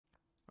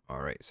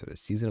Alright, so the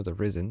Season of the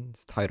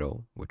Risen's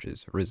title, which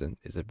is Risen,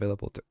 is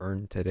available to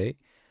earn today.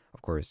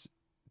 Of course,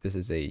 this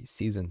is a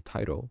season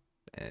title,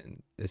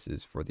 and this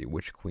is for the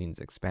Witch Queen's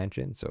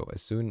expansion. So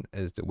as soon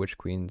as the Witch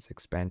Queen's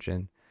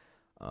expansion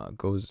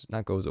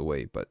not goes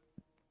away, but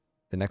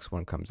the next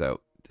one comes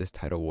out, this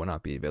title will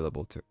not be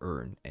available to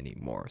earn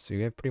anymore. So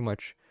you have pretty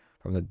much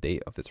from the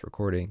date of this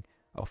recording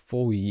a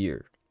full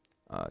year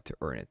to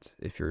earn it.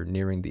 If you're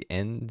nearing the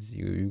ends,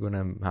 you're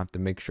gonna have to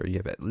make sure you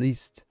have at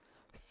least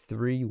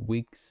 3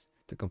 weeks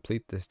to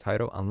complete this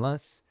title,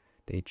 unless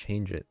they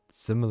change it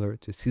similar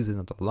to Season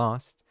of the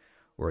Lost,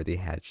 where they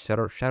had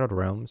Shadowed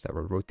Realms that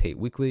would rotate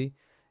weekly.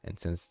 And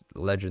since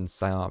Legend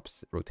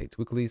Psyops rotates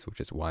weekly, which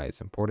is why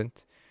it's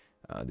important,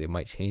 they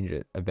might change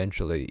it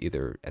eventually,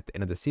 either at the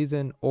end of the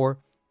season or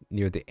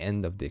near the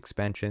end of the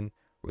expansion,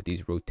 where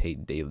these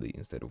rotate daily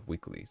instead of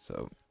weekly.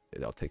 So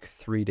it'll take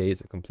 3 days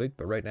to complete,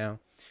 but right now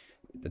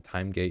the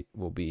time gate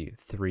will be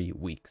 3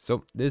 weeks.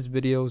 So this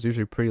video is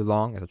usually pretty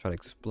long, as I try to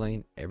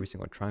explain every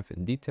single triumph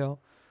in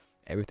detail.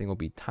 Everything will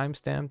be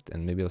timestamped,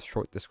 and maybe a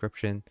short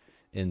description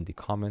in the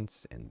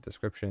comments and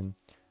description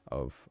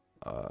of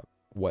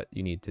what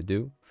you need to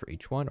do for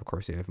each one. Of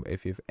course,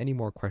 if you have any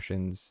more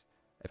questions,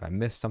 if I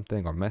missed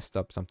something or messed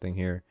up something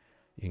here,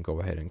 you can go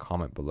ahead and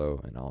comment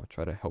below, and I'll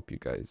try to help you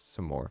guys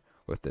some more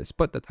with this.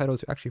 But the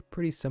titles are actually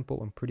pretty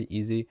simple and pretty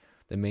easy.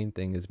 The main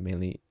thing is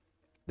mainly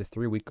the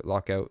 3-week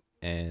lockout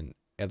and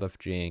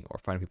LFGing or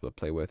finding people to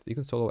play with. You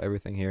can solo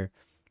everything here,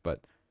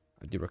 but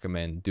I do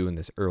recommend doing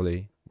this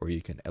early, where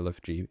you can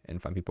LFG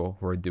and find people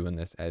who are doing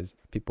this, as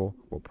people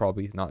will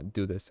probably not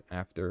do this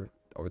after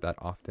or that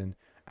often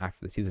after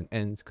the season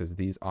ends, because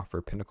these offer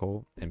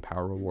pinnacle and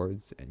power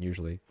rewards, and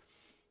usually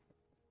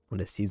when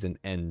the season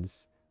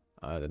ends,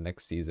 the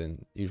next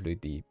season, usually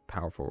the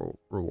powerful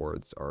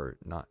rewards are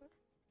not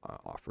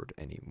offered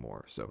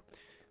anymore. So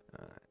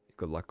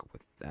good luck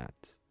with that.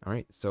 All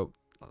right, so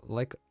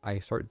like I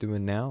start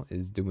doing now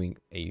is doing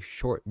a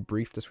short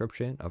brief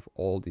description of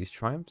all these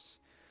triumphs.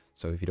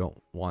 So if you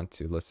don't want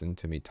to listen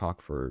to me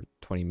talk for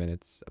 20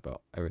 minutes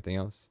about everything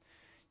else,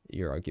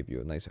 here I'll give you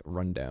a nice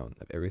rundown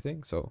of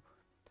everything. So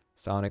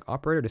Psionic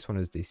Operator, this one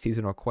is the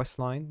seasonal quest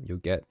line you'll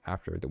get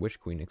after the Witch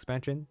Queen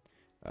expansion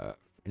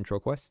intro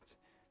quest.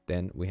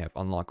 Then we have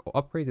unlock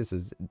upgrades. This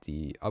is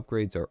the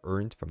upgrades are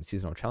earned from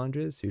seasonal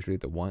challenges, usually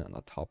the one on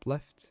the top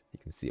left. You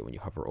can see it when you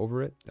hover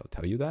over it, they'll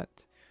tell you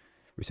that.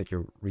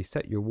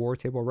 Reset your war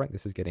table rank.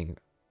 This is getting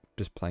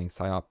just playing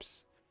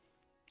Psyops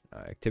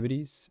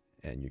activities,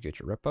 and you get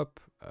your rep up.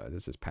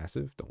 This is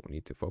passive. Don't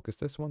need to focus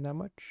this one that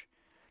much.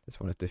 This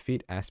one is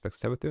defeat Aspect of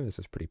Savathuns. This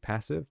is pretty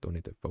passive. Don't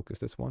need to focus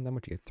this one that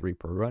much. You get 3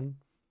 per run.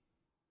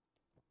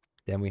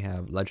 Then we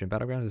have Legend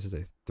Battlegrounds. This is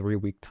a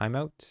 3-week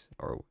timeout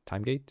or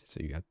time gate.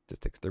 So you have to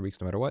take 3 weeks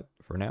no matter what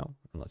for now,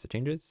 unless it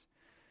changes.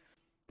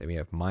 Then we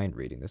have Mind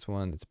Reading. This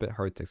one, it's a bit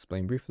hard to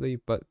explain briefly,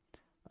 but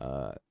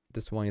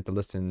this one you have to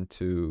listen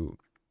to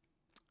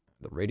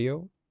the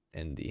radio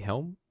and the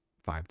helm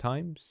 5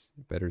 times.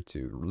 Better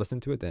to listen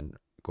to it than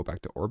go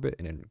back to orbit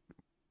and then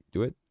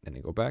do it and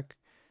then go back.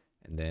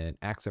 And then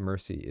Acts of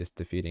Mercy is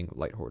defeating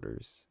Light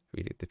Hoarders.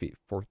 We defeat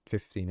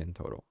 15 in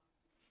total.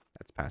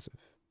 That's passive,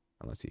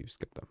 unless you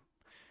skip them.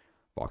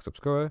 Vox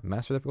Obscura,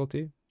 Master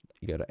difficulty.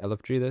 You gotta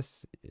LFG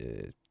this.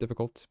 It's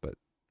difficult, but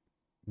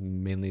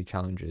mainly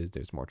challenges.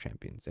 There's more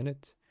champions in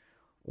it.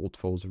 Old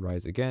Foes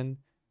Rise Again.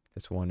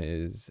 This one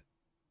is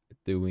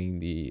doing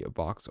the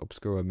Vox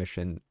Obscura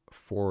mission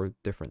 4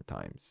 different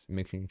times,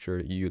 making sure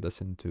you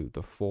listen to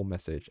the full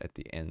message at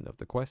the end of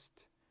the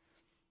quest.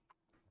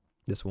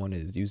 This one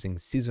is using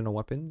seasonal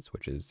weapons,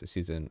 which is the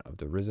Season of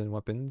the Risen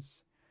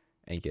weapons,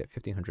 and you get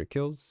 1500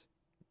 kills.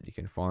 You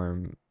can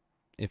farm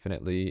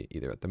infinitely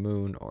either at the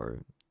moon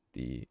or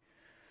the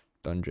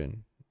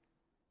dungeon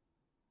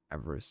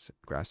Avarice,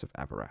 Grass of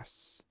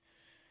Avarice.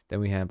 Then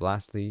we have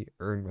lastly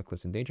Earn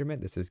Reckless Endangerment.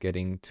 This is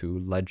getting to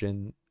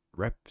legend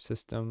rep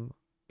system,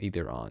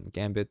 either on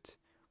Gambit,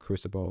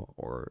 Crucible,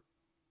 or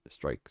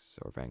Strikes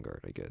or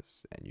Vanguard, I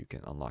guess, and you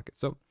can unlock it.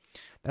 So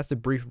that's a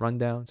brief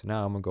rundown. So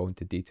now I'm gonna go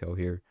into detail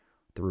here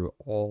through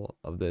all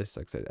of this.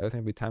 Like I said, everything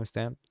will be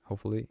timestamped,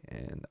 hopefully,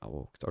 and I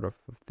will start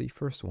off with the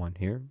first one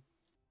here.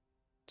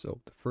 So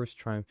the first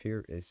triumph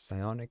here is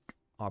Psionic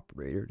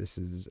Operator. This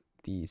is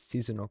the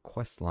seasonal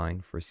quest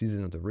line for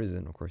Season of the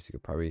Risen. Of course, you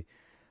could probably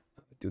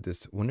do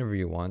this whenever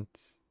you want,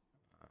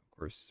 of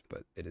course,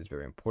 but it is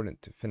very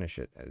important to finish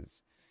it,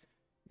 as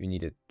you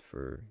need it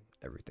for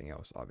everything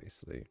else,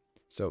 obviously.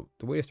 So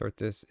the way to start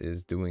this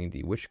is doing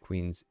the Witch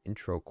Queen's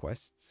intro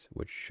quests,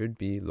 which should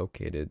be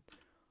located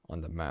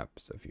on the map.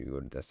 So if you go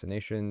to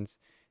destinations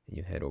and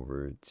you head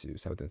over to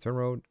Savathuns Throne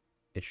Road,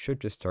 it should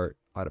just start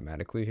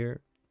automatically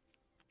here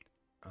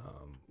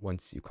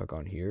once you click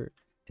on here.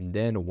 And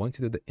then once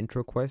you do the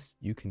intro quest,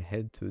 you can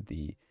head to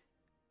the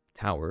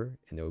tower,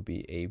 and there will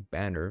be a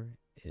banner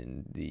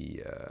in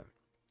the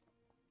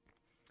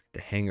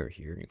hangar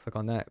here. You click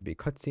on that, it'll be a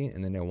cutscene,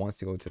 and then it wants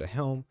to go to the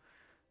helm,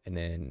 and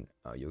then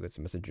you'll get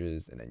some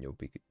messages, and then you'll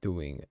be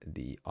doing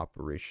the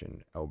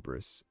Operation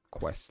Elbrus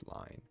quest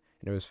line.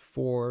 And there was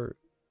 4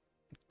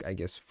 I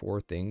guess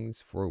 4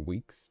 things, 4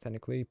 weeks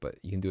technically, but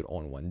you can do it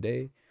all in one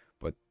day.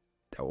 But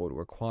that would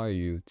require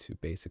you to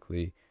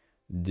basically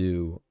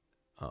do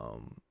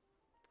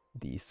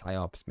the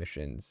psyops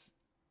missions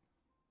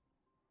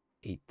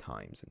 8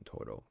 times in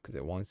total, because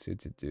it wants you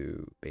to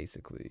do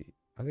basically,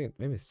 I think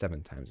maybe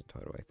 7 times in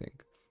total, I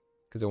think,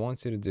 because it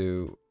wants you to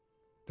do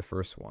the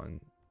first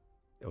one.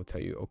 It'll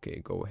tell you,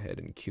 okay, go ahead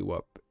and queue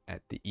up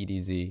at the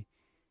EDZ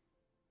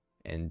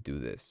and do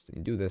this,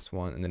 and do this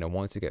one, and then it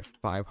wants to get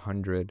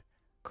 500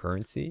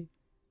 currency,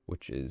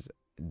 which is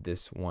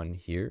this one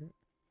here,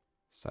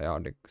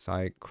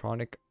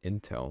 Psychotronic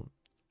Intel,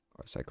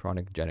 or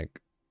Psychotronic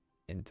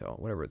Intel,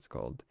 whatever it's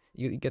called.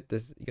 You get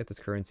this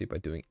currency by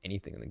doing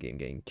anything in the game,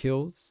 getting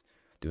kills,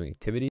 doing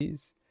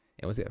activities,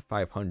 and once you get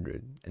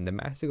 500, and the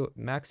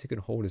max you can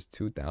hold is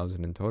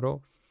 2,000 in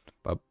total.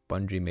 But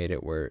Bungie made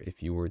it where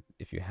if you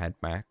had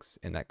max,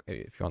 and that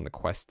if you're on the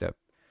quest step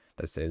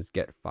that says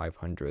get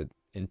 500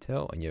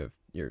 intel and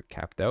you're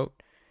capped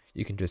out,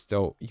 you can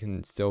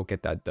still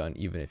get that done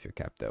even if you're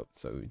capped out.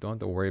 So you don't have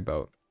to worry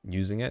about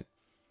using it.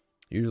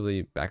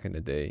 Usually back in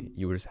the day,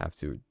 you would just have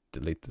to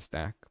delete the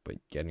stack, but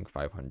getting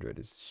 500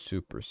 is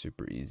super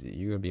easy.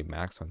 You're gonna be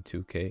max on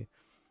 2k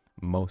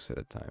most of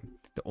the time.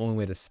 The only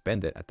way to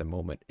spend it at the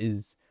moment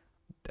is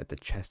at the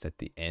chest at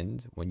the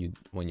end,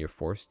 when you're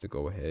forced to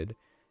go ahead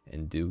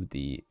and do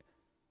the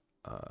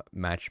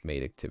match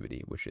made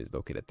activity, which is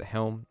located at the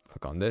helm.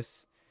 Click on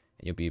this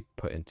and you'll be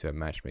put into a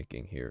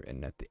matchmaking here,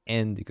 and at the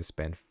end you can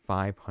spend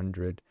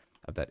 500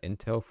 of that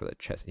intel for the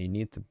chest, and you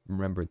need to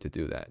remember to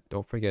do that.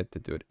 Don't forget to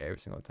do it every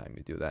single time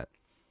you do that,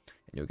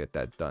 and you'll get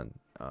that done.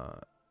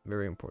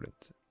 Very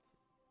important.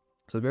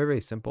 So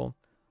very simple.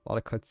 A lot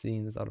of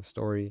cutscenes, a lot of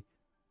story.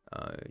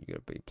 You're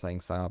gonna be playing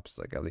psyops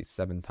like at least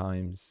 7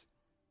 times,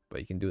 but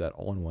you can do that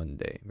all in one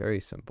day.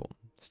 Very simple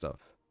stuff.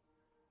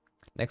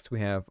 Next we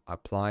have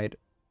applied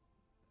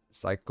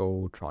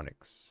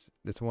Psychotronics.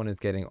 This one is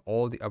getting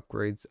all the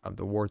upgrades of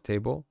the war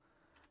table.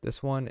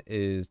 This one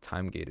is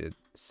time gated,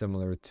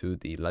 similar to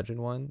the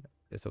legend one.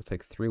 This will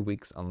take 3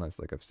 weeks unless,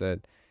 like I've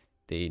said,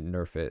 they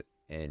nerf it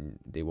and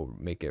they will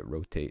make it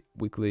rotate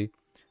weekly.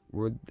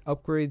 Where the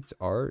upgrades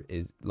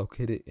is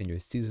located in your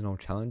seasonal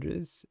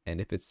challenges, and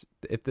if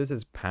this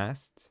is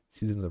past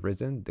Seasons of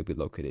Risen, they'll be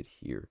located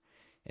here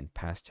in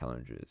past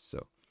challenges.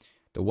 So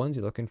the ones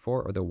you're looking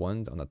for are the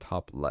ones on the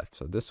top left.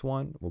 So this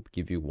one will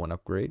give you 1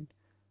 upgrade.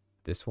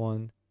 This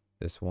one,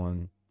 this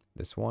one,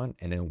 this one,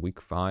 and then week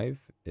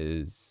 5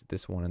 is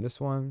this one and this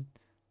one,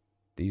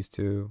 these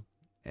 2,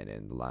 and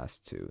then the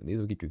last 2. And these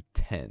will give you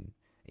 10. And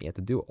you have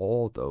to do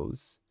all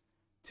those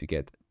to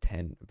get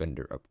 10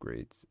 vendor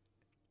upgrades,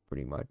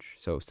 pretty much.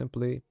 So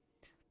simply,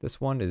 this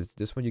one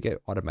you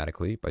get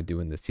automatically by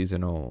doing the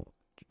seasonal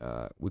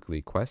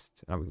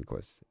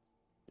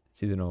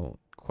seasonal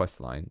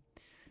quest line.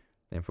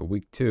 And for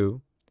week 2,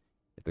 you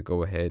have to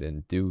go ahead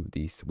and do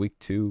the week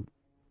 2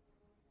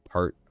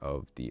 part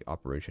of the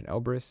Operation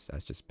Elbrus.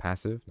 That's just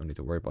passive. No need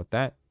to worry about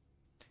that.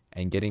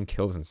 And getting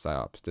kills and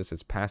psyops. This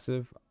is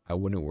passive. I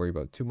wouldn't worry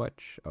about too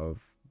much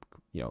of,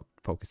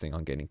 focusing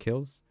on getting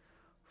kills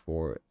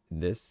for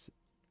this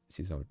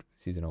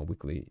seasonal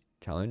weekly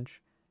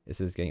challenge.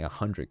 This is getting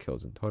 100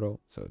 kills in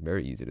total, so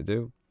very easy to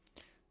do.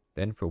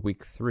 Then for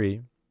week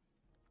 3,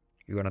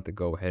 you're gonna have to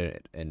go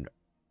ahead and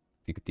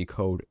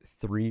decode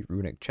 3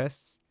 runic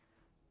chests.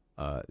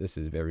 This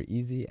is very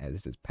easy, as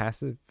this is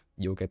passive.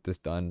 You'll get this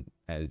done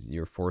as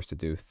you're forced to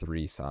do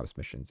 3 psyops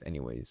missions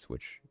anyways,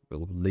 which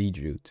will lead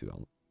you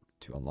to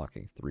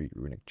unlocking 3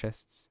 runic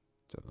chests.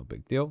 So no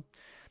big deal.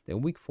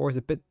 Then week 4 is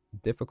a bit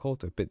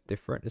difficult, a bit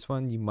different. This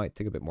one you might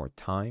take a bit more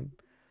time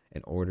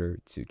in order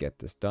to get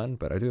this done,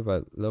 but I do have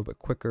a little bit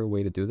quicker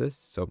way to do this.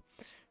 So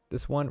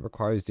this one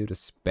requires you to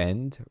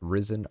spend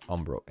Risen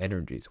Umbral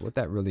Energy. So what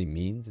that really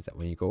means is that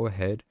when you go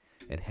ahead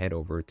and head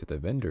over to the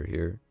vendor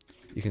here,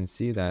 you can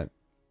see that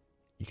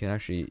you can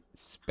actually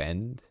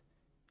spend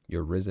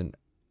your Risen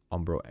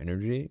Umbral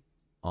Energy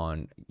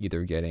on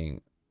either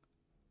getting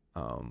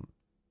Tools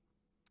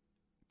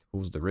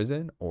of the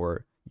Risen,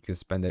 or you can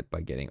spend it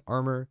by getting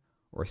armor,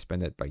 or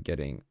spend it by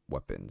getting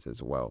weapons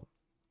as well.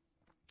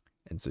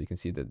 And so you can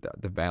see the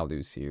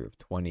values here of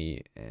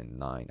 20 and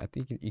 9. I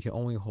think you can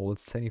only hold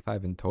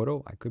 75 in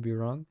total. I could be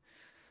wrong.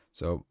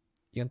 So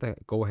you have to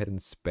go ahead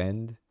and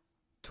spend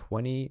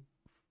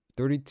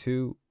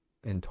 32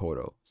 in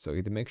total. So you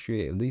have to make sure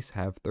you at least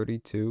have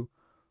 32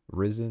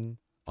 Risen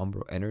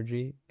Umbral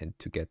Energy and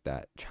to get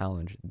that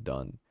challenge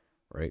done,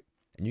 right?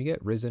 And you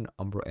get Risen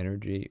Umbral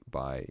Energy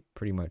by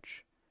pretty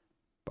much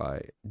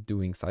by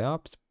doing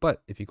psyops.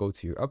 But if you go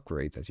to your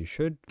upgrades, as you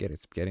should,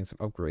 getting some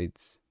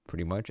upgrades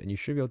pretty much, and you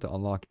should be able to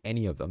unlock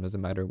any of them. Doesn't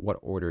matter what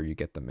order you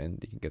get them in,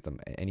 you can get them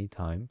at any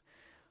time.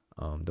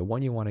 The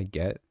one you want to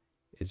get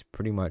is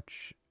pretty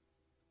much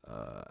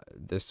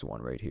this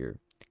one right here.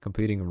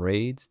 Completing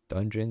raids,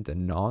 dungeons,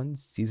 and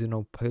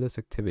non-seasonal playlist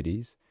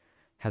activities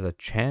has a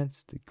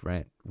chance to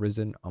grant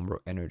Risen Umbral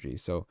Energy.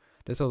 So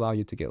this will allow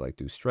you to get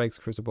do strikes,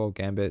 crucible,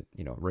 gambit,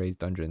 raids,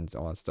 dungeons,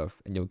 all that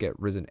stuff, and you'll get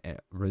Risen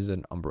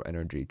Umbral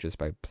Energy just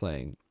by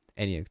playing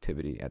any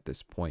activity at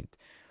this point.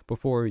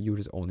 Before, you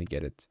just only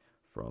get it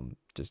from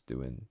just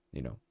doing,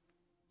 you know,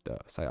 the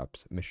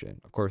PsyOps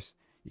mission. Of course,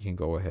 you can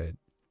go ahead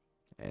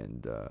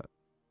and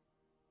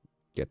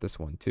get this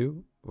one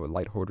too. Or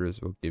Light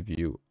Hoarders will give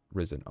you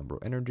Risen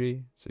Umbral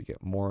Energy, so you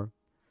get more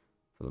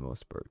for the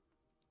most part.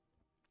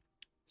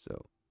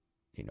 So,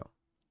 you know,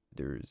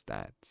 there's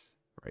that,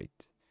 right?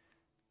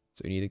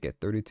 So you need to get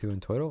 32 in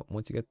total.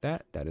 Once you get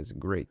that, that is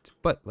great.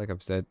 But like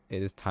I've said,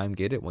 it is time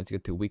gated. Once you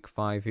get to week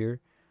 5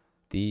 here,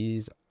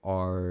 these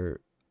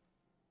are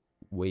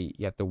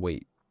you have to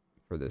wait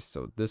for this.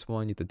 So this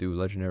one you have to do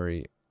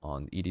legendary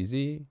on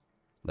EDZ,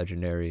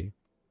 legendary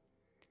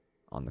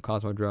on the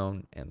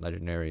Cosmodrome, and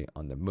legendary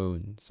on the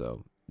moon.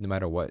 So no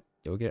matter what,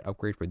 you'll get an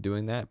upgrade for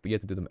doing that, but you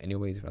have to do them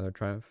anyways for another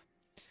triumph.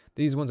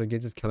 These ones are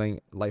just killing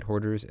Light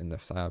Hoarders in the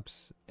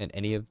PsyOps and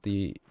any of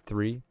the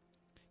 3,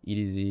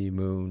 EDZ,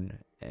 moon,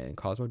 and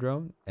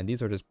Cosmodrome, and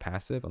these are just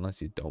passive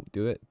unless you don't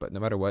do it. But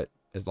no matter what,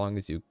 as long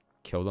as you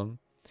kill them,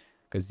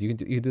 because you can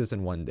do this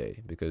in one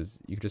day, because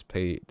you can just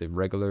play the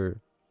regular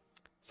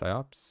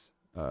PsyOps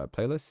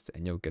playlist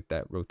and you'll get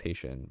that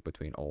rotation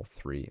between all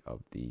 3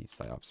 of the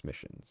PsyOps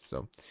missions.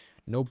 So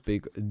no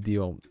big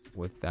deal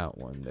with that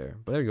one there.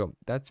 But there you go.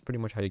 That's pretty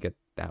much how you get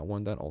that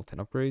one done, all 10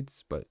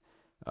 upgrades. But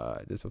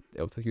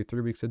it'll take you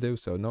 3 weeks to do,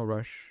 so no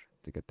rush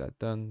to get that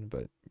done,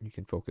 but you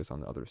can focus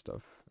on the other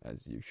stuff,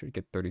 as you should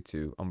get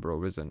 32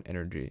 Umbral Risen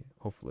energy,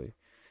 hopefully,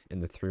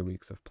 in the 3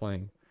 weeks of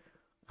playing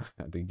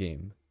the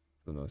game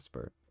for the most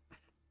part.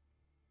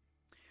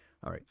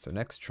 Alright, so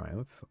next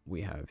triumph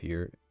we have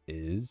here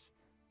is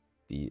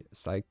the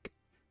Psych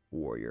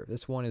Warrior.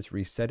 This one is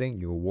resetting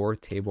your war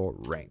table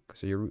rank.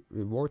 So your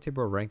war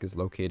table rank is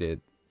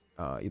located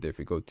either if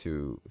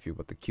you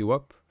put the queue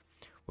up,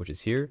 which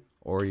is here,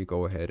 or you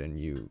go ahead and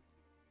you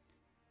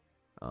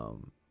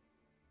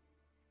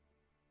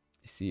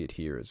see it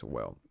here as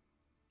well.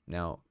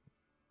 Now,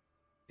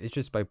 it's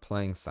just by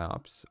playing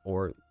PsyOps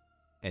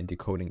and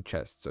decoding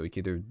chests. So you can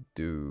either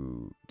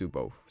do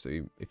both.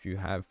 So if you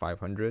have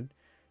 500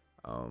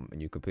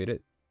 and you complete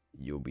it,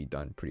 you'll be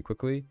done pretty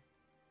quickly.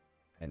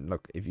 And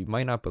look, if you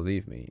might not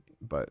believe me,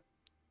 but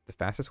the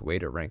fastest way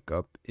to rank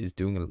up is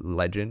doing a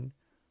legend,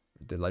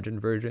 the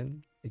legend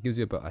version. It gives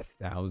you about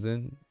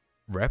 1,000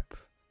 rep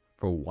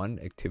for one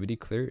activity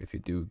clear if you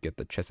do get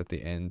the chest at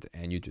the end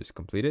and you just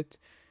complete it.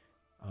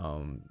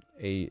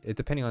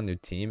 Depending on your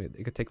team,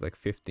 it could take like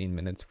 15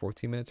 minutes,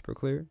 14 minutes per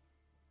clear.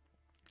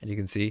 And you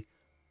can see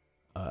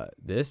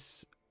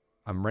this,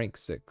 I'm rank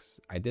 6.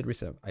 I did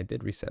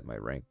reset my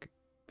rank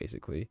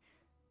basically.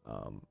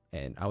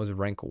 And I was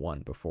rank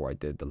 1 before I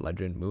did the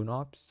legend moon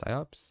ops,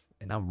 PsyOps,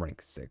 and I'm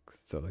rank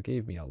 6. So it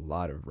gave me a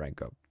lot of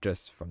rank up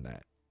just from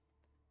that.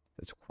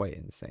 It's quite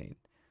insane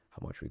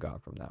how much we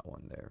got from that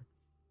one there.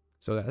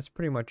 So that's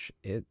pretty much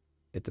it.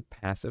 It's a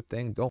passive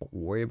thing. Don't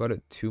worry about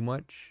it too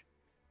much.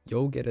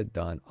 You'll get it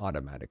done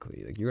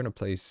automatically. Like, you're gonna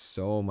play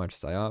so much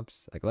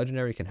PsyOps. Like,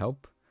 legendary can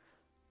help,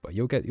 but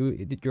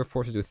you're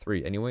forced to do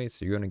 3 anyway,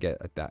 so you're gonna get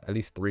at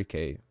least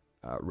 3k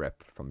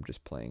rep from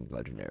just playing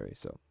legendary.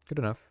 So good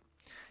enough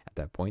at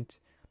that point.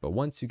 But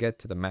once you get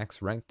to the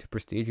max rank to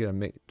prestige,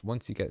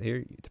 once you get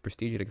here to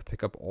prestige, you gotta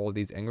pick up all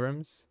these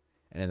engrams,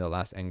 and then the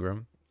last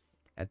engram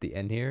at the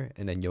end here,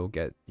 and then you'll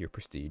get your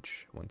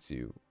prestige once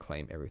you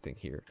claim everything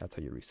here. That's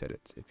how you reset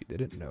it, if you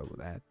didn't know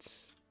that.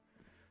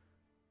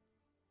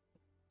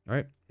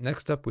 Alright,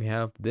 next up we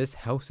have This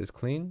House is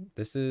Clean.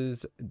 This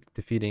is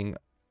defeating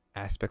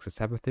Aspects of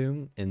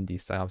Savathuns in the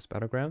PsyOps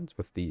Battlegrounds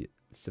with the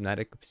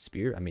Psinic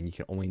Spear. I mean, you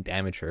can only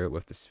damage her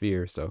with the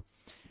sphere, so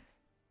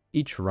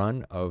each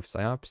run of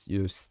PsyOps,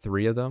 use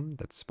 3 of them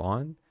that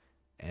spawn,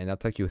 and that'll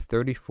take you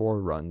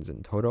 34 runs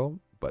in total,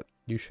 but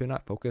you should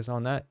not focus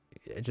on that.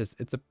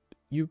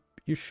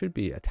 You should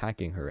be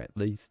attacking her at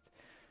least,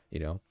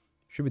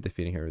 should be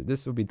defeating her.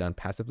 This will be done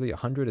passively.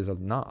 100 is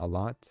not a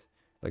lot.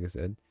 Like I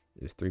said,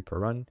 there's 3 per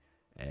run,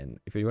 and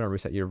if you want to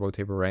reset your vote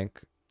table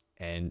rank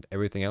and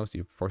everything else,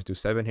 you're forced to do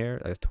 7 here.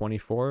 That's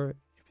 24.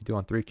 If you do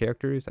on 3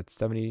 characters, that's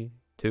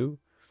 72.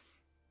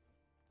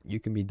 You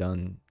can be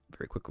done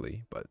very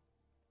quickly, but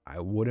I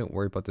wouldn't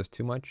worry about this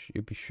too much.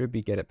 You should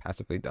get it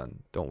passively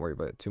done. Don't worry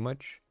about it too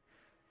much.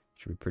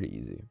 It should be pretty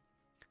easy.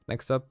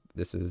 Next up,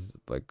 this is,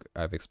 like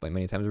I've explained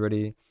many times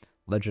already,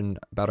 Legend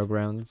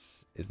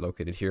Battlegrounds is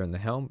located here in the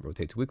helm,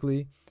 rotates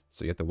weekly,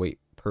 so you have to wait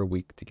per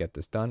week to get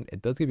this done.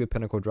 It does give you a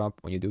pinnacle drop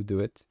when you do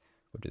it,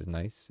 which is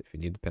nice if you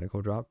need the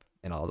pinnacle drop,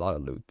 and a lot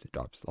of loot. It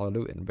drops a lot of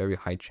loot and very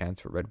high chance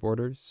for red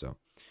borders, so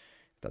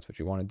if that's what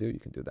you want to do, you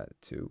can do that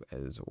too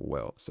as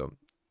well. So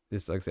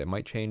this, like I said,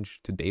 might change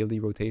to daily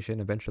rotation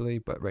eventually,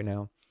 but right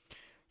now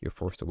you're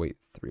forced to wait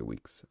 3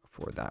 weeks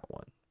for that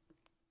one.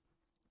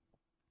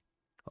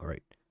 All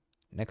right.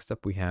 Next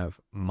up, we have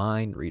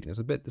Mind Reading. This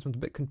one's a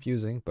bit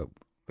confusing, but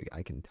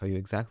I can tell you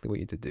exactly what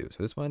you need to do.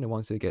 So this one, it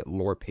wants you to get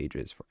lore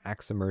pages for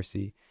Acts of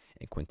Mercy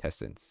and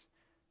Quintessence,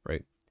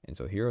 right? And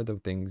so here are the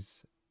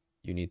things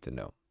you need to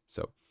know.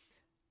 So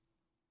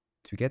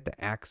to get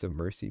the Acts of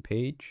Mercy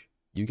page,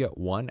 you get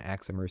 1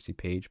 Acts of Mercy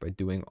page by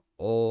doing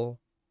all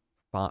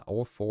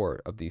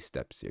 4 of these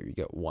steps here. You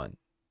get 1.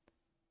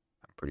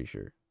 I'm pretty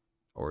sure.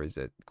 or is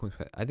it?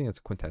 I think it's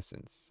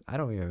quintessence. I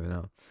don't even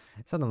know.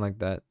 Something like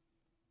that.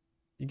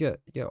 You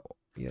get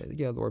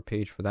a lore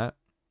page for that,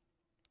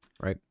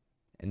 right?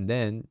 And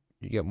then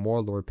you get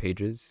more lore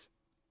pages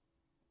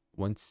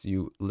once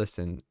you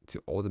listen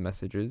to all the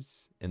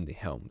messages in the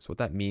helm. So what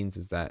that means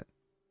is that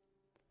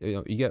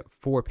you get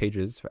 4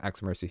 pages for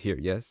Acts of Mercy here,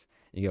 yes.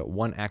 You get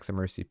 1 Acts of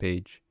Mercy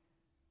page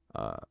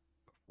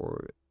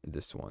for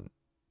this one.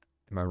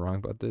 Am I wrong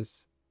about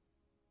this?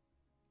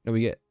 No,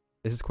 this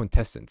is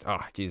quintessence.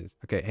 Oh, Jesus.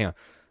 Okay, hang on.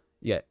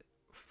 You get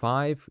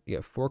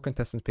 4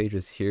 contestants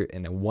pages here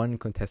and then 1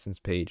 contestants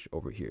page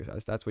over here.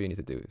 That's what you need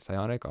to do.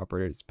 Psionic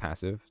Operator is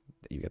passive.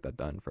 You get that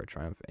done for a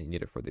triumph and you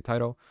need it for the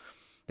title.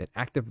 Then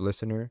Active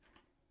Listener,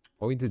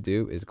 all you need to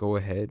do is go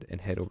ahead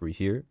and head over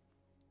here,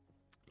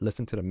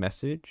 listen to the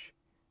message,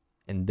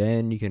 and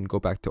then you can go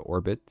back to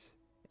orbit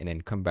and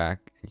then come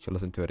back and you can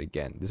listen to it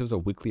again. This was a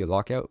weekly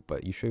lockout,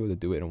 but you should be able to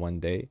do it in 1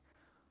 day.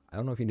 I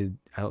don't know if you need.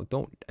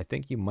 I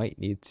think you might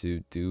need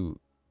to do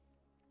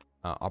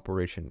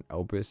Operation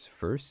Elbrus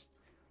first,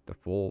 the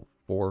full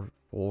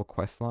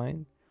quest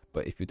line.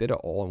 But if you did it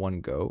all in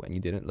one go and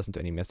you didn't listen to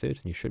any message,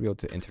 and you should be able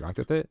to interact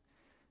with it.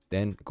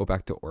 Then go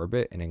back to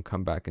orbit and then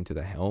come back into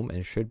the helm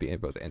and should be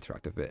able to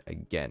interact with it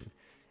again.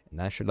 And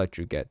that should let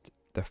you get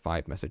the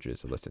 5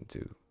 messages to listen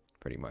to,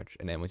 pretty much.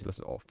 And then once you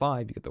listen to all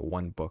 5, you get the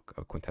 1 book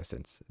of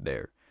quintessence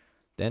there.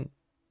 Then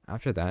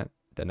after that,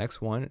 the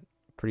next one,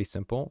 pretty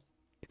simple.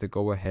 You have to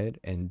go ahead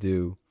and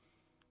do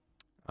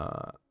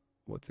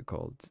what's it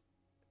called?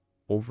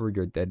 Over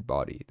your dead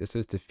body. This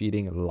is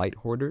defeating light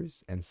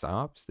hoarders and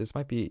psyops. This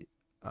might be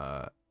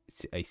a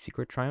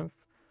secret triumph,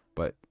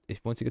 but if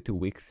once you get to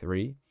week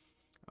 3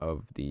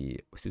 of the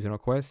seasonal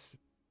quest,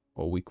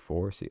 or week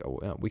 4,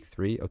 week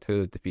 3, I'll tell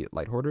you to defeat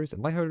light hoarders.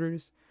 And light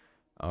hoarders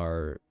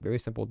are very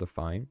simple to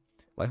find.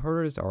 Light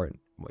hoarders are,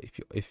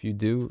 if you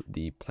do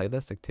the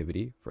playlist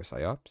activity for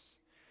psyops,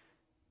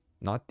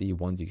 not the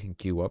ones you can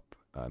queue up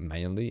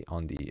manually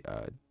on the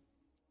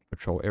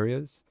patrol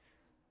areas.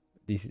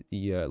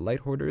 The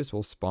light hoarders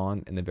will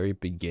spawn in the very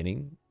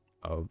beginning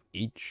of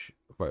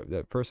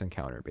the first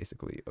encounter,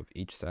 basically, of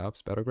each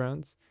psyops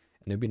battlegrounds,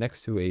 and they'll be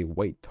next to a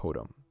white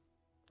totem.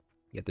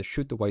 You have to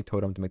shoot the white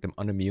totem to make them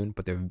unimmune,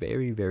 but they're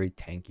very, very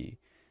tanky.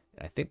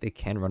 And I think they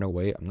can run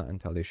away. I'm not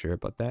entirely sure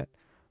about that,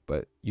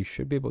 but you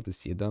should be able to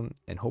see them,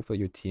 and hopefully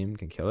your team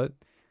can kill it.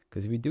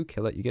 Because if you do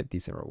kill it, you get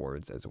decent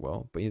rewards as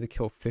well. But you need to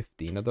kill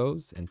 15 of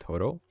those in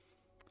total.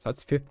 So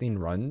that's 15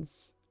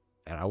 runs.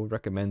 And I would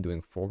recommend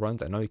doing 4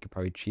 runs. I know you could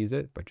probably cheese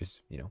it, but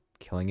just,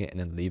 killing it and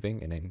then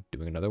leaving and then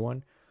doing another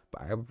one.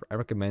 But I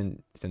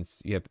recommend,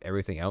 since you have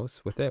everything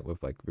else with it,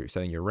 with like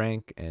resetting your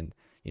rank and,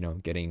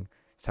 getting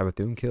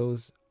Savathun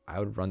kills, I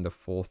would run the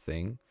full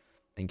thing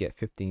and get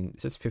 15,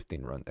 it's just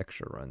 15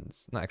 extra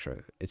runs. Not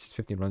extra, it's just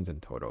 15 runs in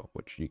total,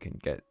 which you can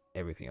get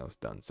everything else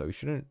done. So you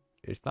shouldn't,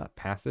 it's not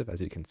passive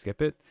as you can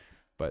skip it,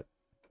 but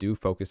do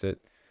focus it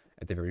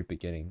at the very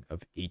beginning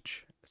of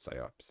each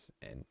psyops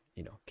and,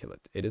 kill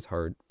it. It is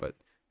hard, but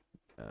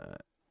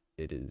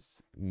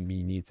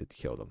me need to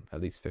kill them,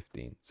 at least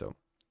 15. So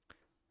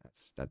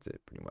that's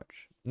it pretty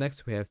much.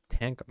 Next we have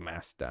Tank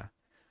Master.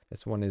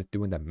 This one is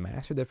doing the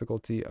master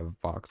difficulty of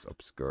Vox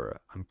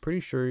Obscura. I'm pretty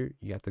sure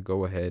you have to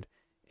go ahead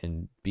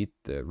and beat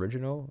the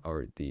original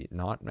or the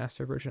not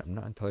master version. I'm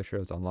not entirely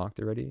sure it's unlocked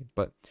already,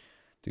 but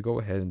to go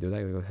ahead and do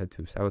that, you go ahead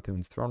to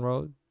Savathun's Throne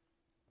Road,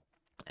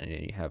 and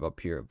then you have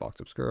up here Vox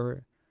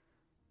Obscura,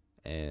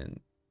 and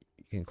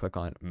you can click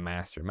on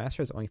Master.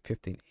 Master is only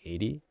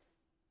 1580,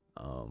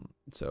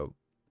 so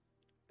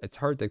it's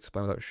hard to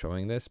explain without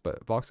showing this,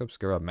 but Vox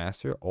Obscura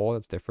Master, all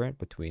that's different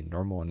between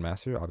normal and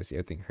Master. Obviously,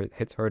 everything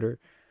hits harder.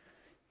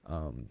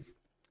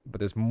 But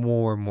there's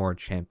more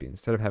champions.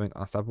 Instead of having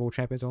unstoppable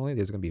champions only,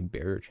 there's going to be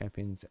barrier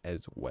champions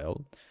as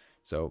well.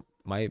 So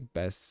my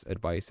best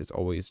advice is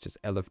always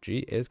just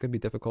LFG. It is going to be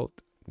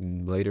difficult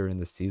later in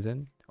the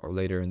season or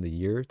later in the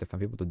year to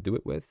find people to do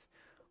it with.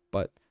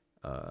 But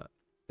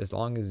as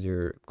long as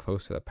you're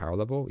close to the power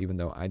level, even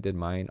though I did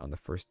mine on the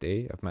first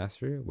day of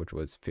Master, which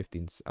was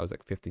 15, I was like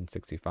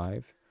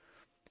 1565.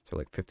 So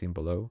like 15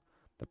 below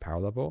the power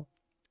level.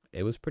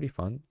 It was pretty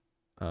fun.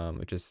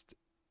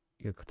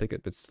 You take it a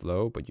bit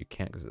slow, but you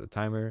can't because of the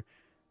timer.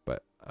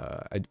 But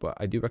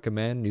I do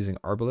recommend using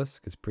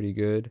Arbalisk. It's pretty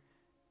good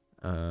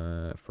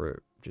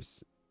for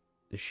just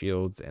the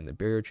shields and the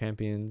barrier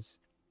champions.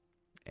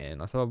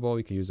 And unstoppable,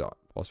 you can use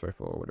pulse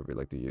rifle or whatever you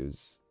like to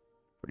use,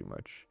 pretty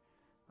much.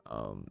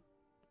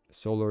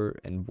 Solar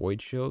and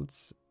void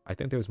shields. I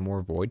think there's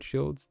more void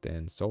shields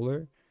than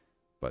solar,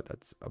 but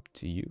that's up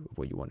to you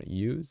what you want to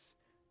use.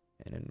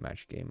 And then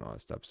match game, all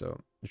that stuff.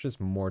 So it's just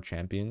more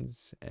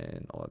champions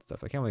and all that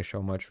stuff. I can't really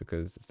show much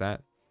because it's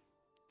that.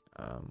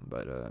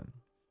 But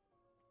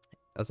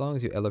as long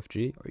as you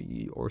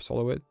LFG or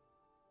solo it,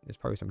 there's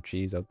probably some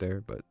cheese out there,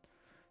 but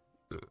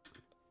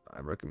I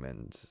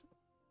recommend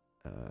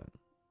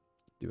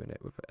doing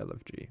it with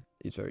LFG.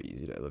 It's very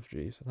easy to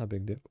LFG, so not a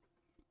big deal.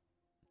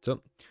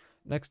 So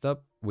next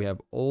up, we have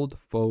Old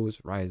Foes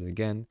Rise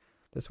Again.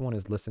 This one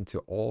is listen to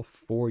all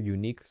 4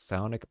 unique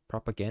psionic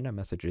propaganda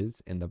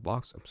messages in the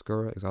Vox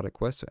Obscura exotic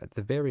quest. So at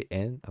the very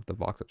end of the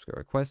Vox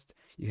Obscura quest,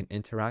 you can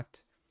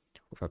interact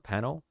with a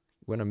panel.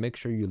 You want to make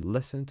sure you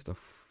listen to the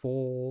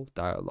full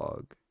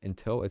dialogue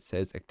until it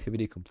says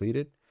activity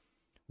completed.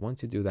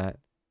 Once you do that,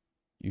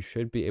 you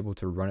should be able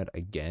to run it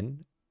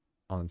again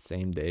on the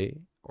same day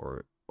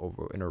or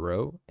over in a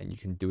row, and you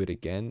can do it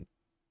again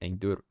and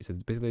do it. So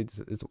basically,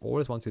 it's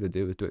all it wants you to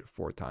do is do it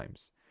 4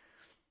 times,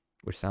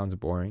 which sounds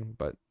boring,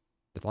 but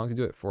as long as you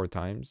do it 4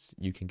 times,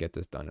 you can get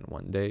this done in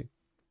 1 day.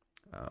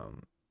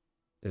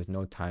 There's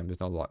no time. There's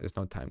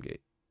no time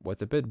gate.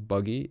 What's a bit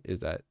buggy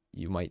is that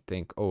you might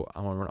think, oh,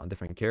 I want to run on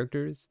different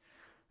characters,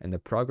 and the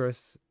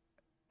progress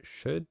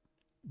should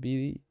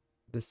be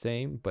the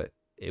same, but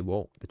it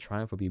won't. The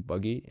triumph will be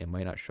buggy. It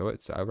might not show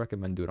it. So I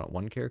recommend doing it on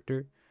 1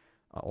 character,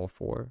 all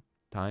 4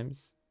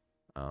 times.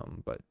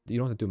 But you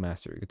don't have to do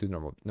master. You can do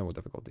normal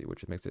difficulty,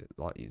 which makes it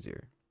a lot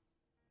easier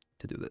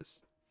to do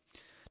this.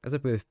 That's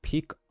up with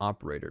Peak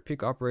Operator.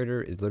 Peak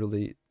Operator is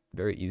literally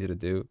very easy to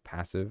do,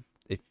 passive.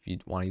 If you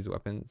want to use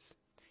weapons,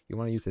 you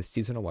want to use the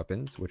seasonal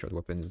weapons, which are the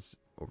weapons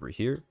over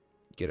here.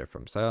 Get it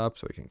from Psyop,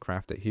 so you can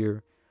craft it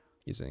here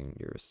using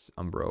your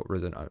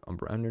Risen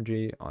Umbral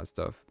Energy, all that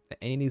stuff.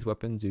 Any of these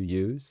weapons you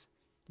use,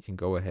 you can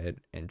go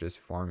ahead and just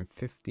farm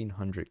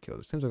 1,500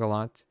 kills. Seems like a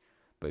lot,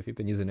 but if you've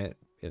been using it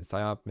in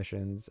Psyop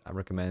missions, I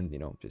recommend,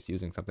 just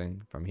using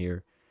something from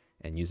here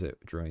and use it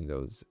during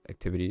those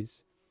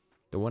activities.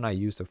 The one I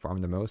used to farm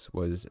the most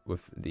was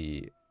with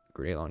the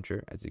grenade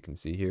launcher, as you can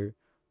see here.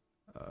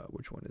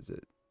 Which one is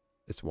it?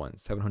 This one,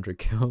 700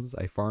 kills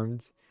I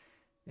farmed,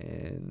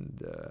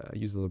 and I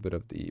used a little bit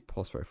of the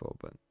pulse rifle,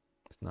 but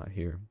it's not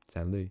here,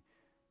 sadly.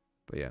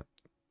 But yeah,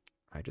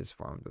 I just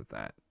farmed with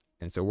that.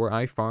 And so where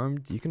I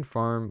farmed, you can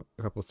farm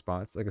a couple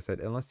spots, like I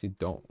said, unless you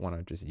don't want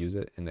to just use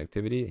it in the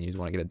activity and you just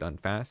want to get it done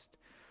fast.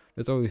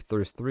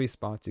 There's 3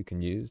 spots you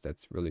can use.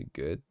 That's really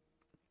good.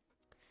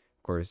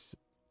 Of course,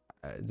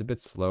 it's a bit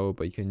slow,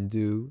 but you can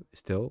do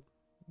still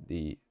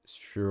the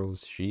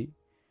Shirl's She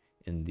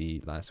in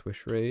the Last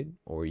Wish raid,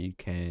 or you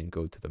can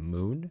go to the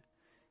moon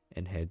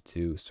and head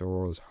to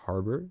Sorrow's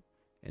Harbor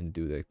and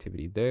do the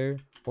activity there.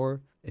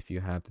 Or if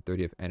you have the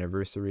 30th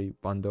anniversary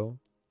bundle,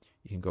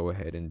 you can go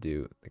ahead and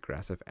do the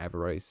Grass of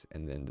Avarice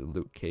and then the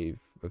Loot Cave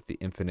with the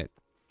infinite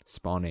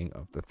spawning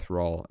of the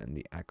Thrall and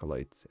the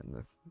Acolytes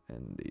and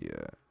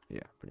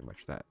yeah, pretty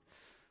much that.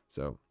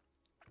 So,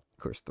 of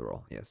course,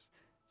 Thrall, yes.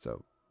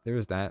 So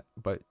there's that,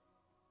 but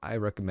I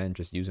recommend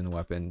just using the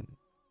weapon,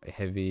 a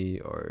heavy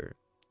or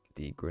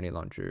the grenade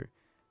launcher,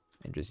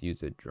 and just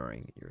use it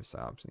during your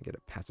subs and get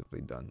it passively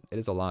done. It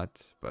is a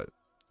lot, but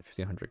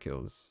 1,500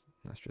 kills,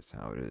 that's just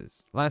how it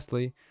is.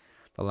 Lastly,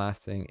 the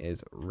last thing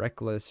is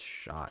Reckless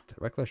Shot.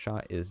 Reckless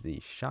Shot is the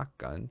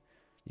shotgun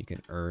you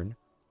can earn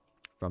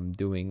from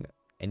doing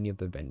any of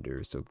the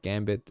vendors. So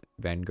Gambit,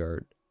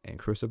 Vanguard, and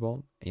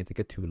Crucible. And you have to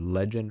get to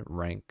Legend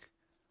rank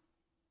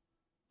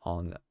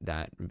on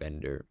that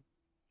vendor.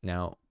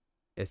 Now,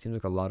 it seems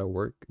like a lot of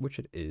work, which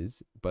it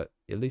is, but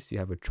at least you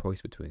have a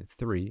choice between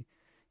 3.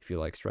 If you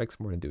like strikes,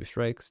 more than do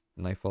strikes,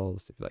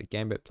 nightfalls. If you like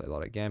Gambit, play a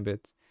lot of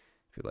Gambit.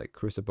 If you like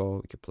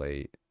Crucible, you could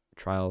play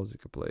Trials, you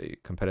could play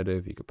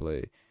competitive, you could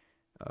play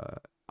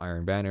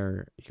Iron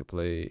Banner, you could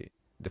play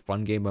the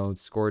fun game modes,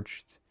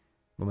 Scorched,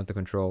 Momentum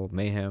Control,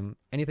 Mayhem,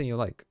 anything you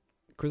like.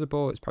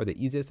 Crucible is probably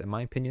the easiest in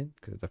my opinion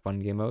because it's the fun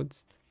game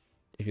modes.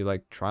 If you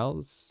like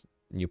Trials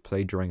and you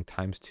play during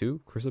 ×2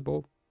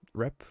 Crucible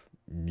rep,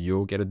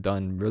 you'll get it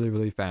done really,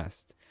 really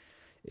fast.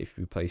 If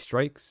you play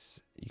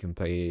Strikes, you can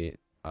play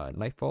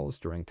Nightfalls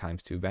during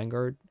 ×2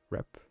 Vanguard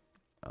rep,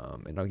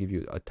 and I'll give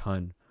you a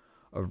ton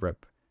of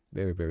rep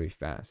very, very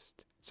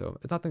fast. So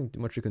it's nothing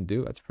much you can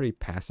do. It's pretty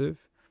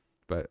passive,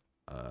 but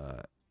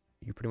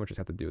you pretty much just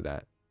have to do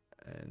that,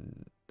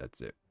 and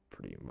that's it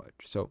pretty much.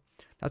 So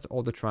that's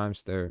all the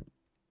triumphs there.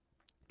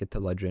 Get to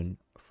Legend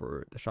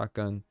for the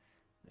shotgun,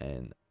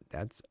 and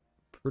that's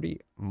pretty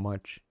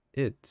much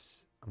it.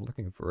 I'm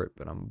looking for it,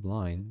 but I'm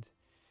blind.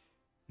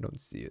 I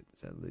don't see it,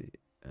 sadly.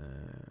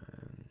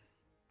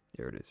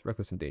 There it is.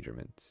 Reckless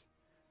Endangerment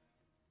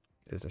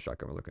is the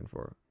shotgun we're looking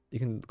for. You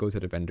can go to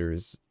the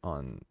vendors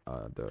on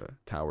the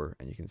tower,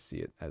 and you can see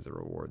it as a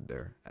reward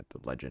there at the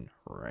Legend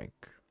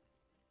rank.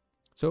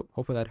 So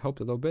hopefully that helped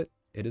a little bit.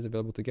 It is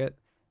available to get.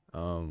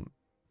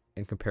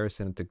 In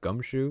comparison to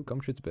Gumshoe,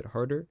 Gumshoe's a bit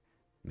harder,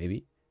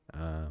 maybe,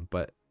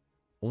 but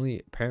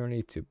only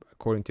apparently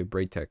according to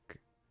Braid Tech,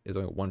 is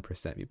only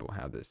 1% people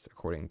have this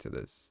according to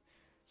this.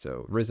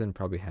 So Risen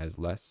probably has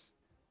less,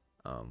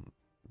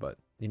 but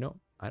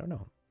I don't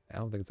know. I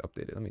don't think it's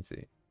updated. Let me see.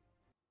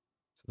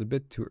 So it's a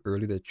bit too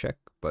early to check,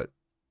 but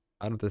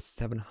out of the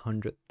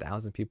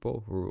 700,000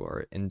 people who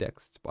are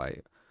indexed by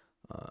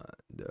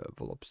the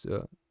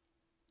Volupsa,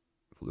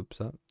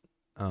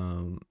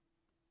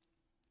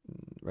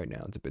 right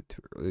now it's a bit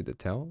too early to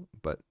tell.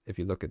 But if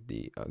you look at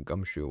the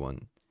Gumshoe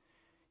one,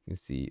 you can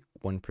see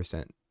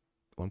 1%,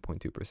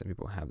 1.2%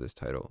 people have this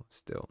title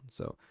still.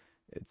 So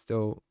it's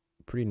still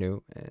pretty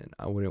new, and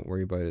I wouldn't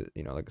worry about it.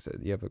 Like I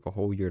said, you have like a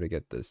whole year to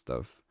get this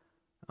stuff.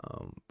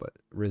 But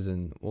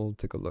Risen, we'll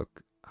take a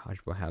look how many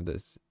people have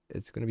this.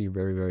 It's going to be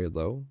very, very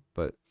low,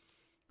 but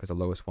because the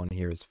lowest one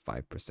here is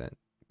 5%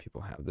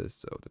 people have this,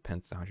 so it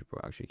depends on how many people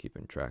are actually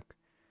keeping track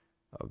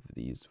of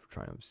these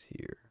triumphs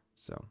here.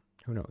 So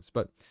who knows?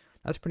 But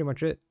that's pretty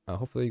much it.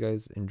 Hopefully you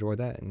guys enjoyed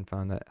that and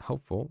found that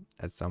helpful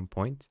at some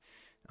point.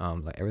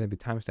 Like everything will be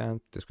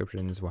timestamped.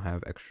 Descriptions will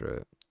have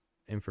extra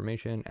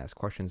information. Ask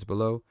questions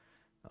below.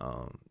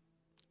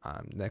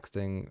 Next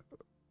thing,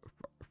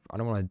 I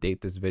don't want to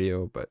date this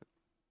video, but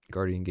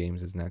Guardian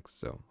Games is next,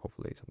 so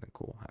hopefully something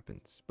cool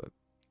happens. But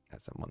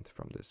that's a month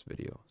from this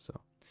video,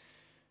 so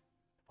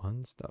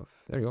fun stuff.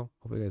 There you go.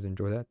 Hope you guys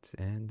enjoy that,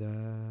 and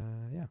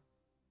yeah,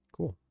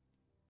 cool.